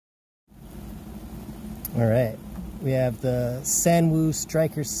Alright, we have the Sanwoo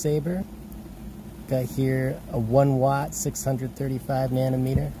Striker Saber. Got here a 1 watt, 635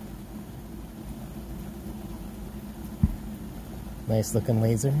 nanometer. Nice looking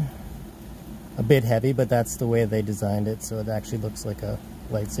laser. A bit heavy, but that's the way they designed it, so it actually looks like a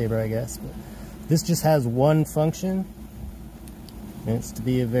lightsaber, I guess. But this just has one function, and it's to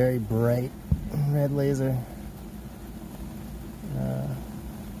be a very bright red laser.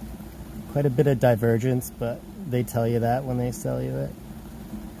 Quite a bit of divergence, but they tell you that when they sell you it.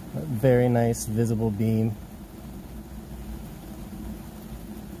 A very nice visible beam.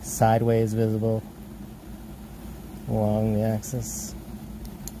 Sideways visible along the axis.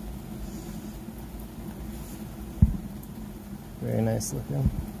 Very nice looking.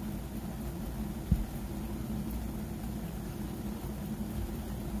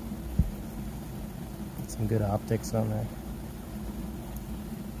 Some good optics on there.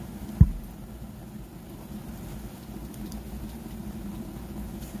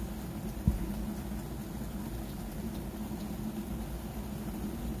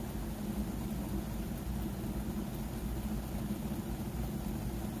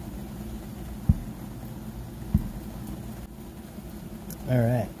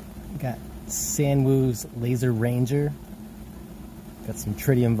 Alright, got Sanwoo's Laser Ranger. Got some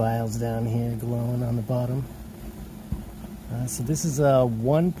tritium vials down here glowing on the bottom. So this is a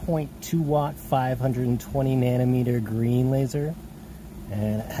 1.2 watt, 520 nanometer green laser.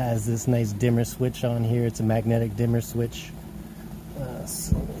 And it has this nice dimmer switch on here. It's a magnetic dimmer switch.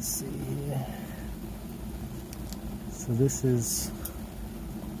 So let's see here. So this is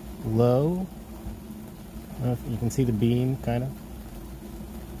low. I don't know if you can see the beam, kind of.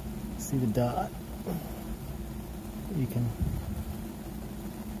 See the dot. You can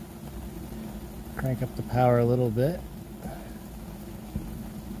crank up the power a little bit.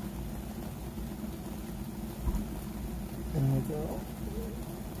 And we go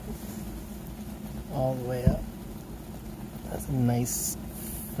all the way up. That's a nice,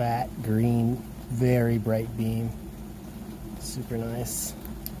 fat, green, very bright beam. Super nice.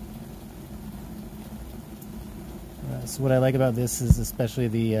 So what I like about this is especially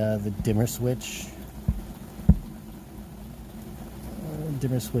the dimmer switch.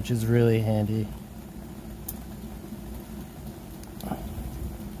 Dimmer switch is really handy.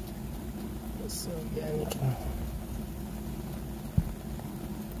 So again, you can.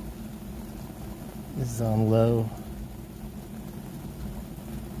 This is on low.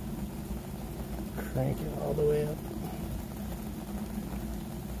 Crank it all the way up.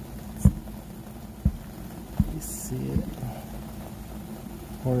 See it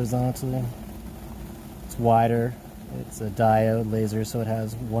horizontally. It's wider. It's a diode laser, so it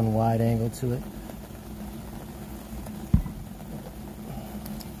has one wide angle to it.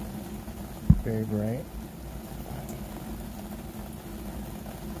 Very bright.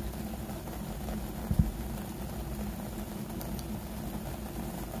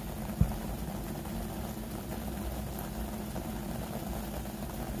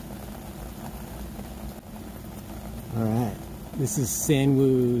 Alright, this is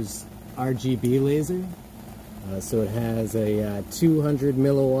Sanwoo's Rgb Laser. So it has a 200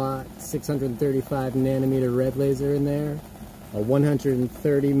 milliwatt, 635 nanometer red laser in there, a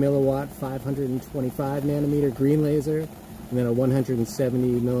 130 milliwatt, 525 nanometer green laser, and then a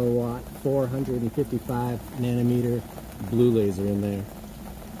 170 milliwatt, 455 nanometer blue laser in there.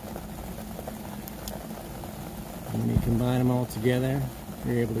 And when you combine them all together,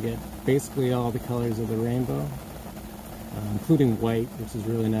 you're able to get basically all the colors of the rainbow. Including white, which is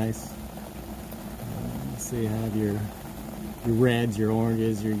really nice. So you have your reds, your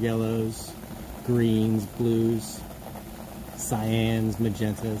oranges, your yellows, greens, blues, cyans,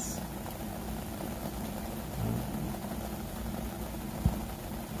 magentas.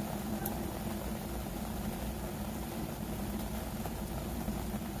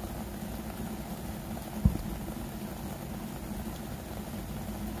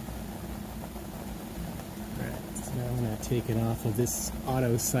 Now I'm going to take it off of this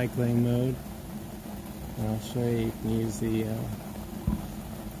auto cycling mode, and I'll show you. You can use the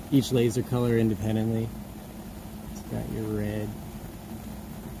each laser color independently. It's got your red,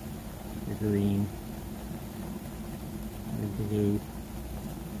 your green, your blue. You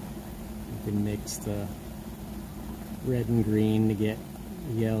can mix the red and green to get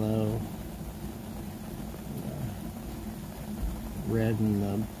yellow, red and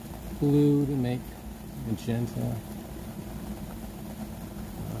the blue to make magenta.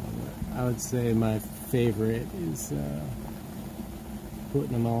 I would say my favorite is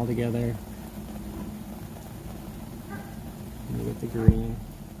putting them all together. You get the green.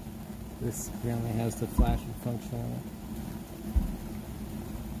 This apparently has the flashing function on it.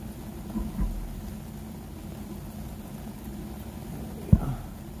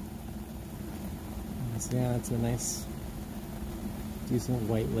 So yeah, it's a nice, decent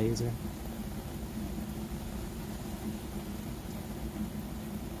white laser.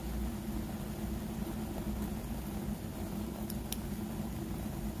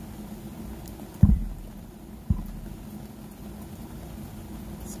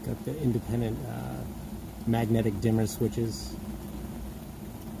 It's got the independent magnetic dimmer switches.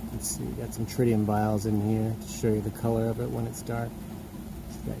 Let's see, you got some tritium vials in here to show you the color of it when it's dark.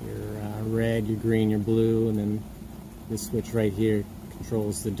 Got your red, your green, your blue, and then this switch right here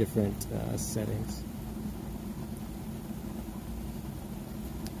controls the different settings.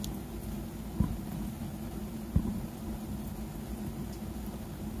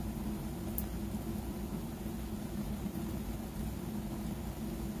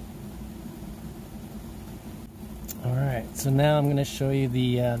 Alright, so now I'm going to show you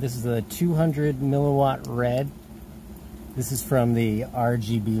the, this is the 200 milliwatt red. This is from the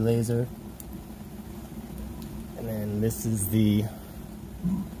Rgb Laser, and then this is the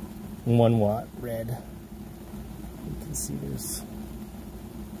 1 watt red. You can see there's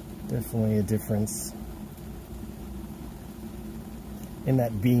definitely a difference in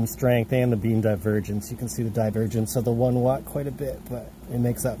that beam strength and the beam divergence. You can see the divergence of the 1 watt quite a bit, but it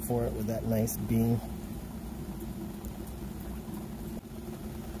makes up for it with that nice beam.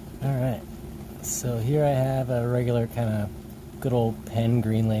 Alright. So here I have a regular kind of good old pen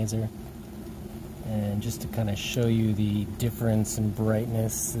green laser, and just to kind of show you the difference in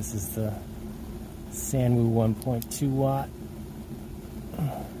brightness, this is the Sanwoo 1.2 watt.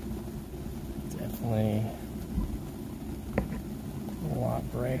 Definitely a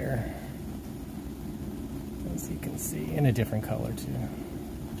lot brighter, as you can see, in a different color too.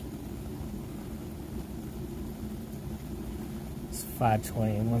 It's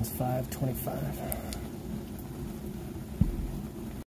 520 and one's 525.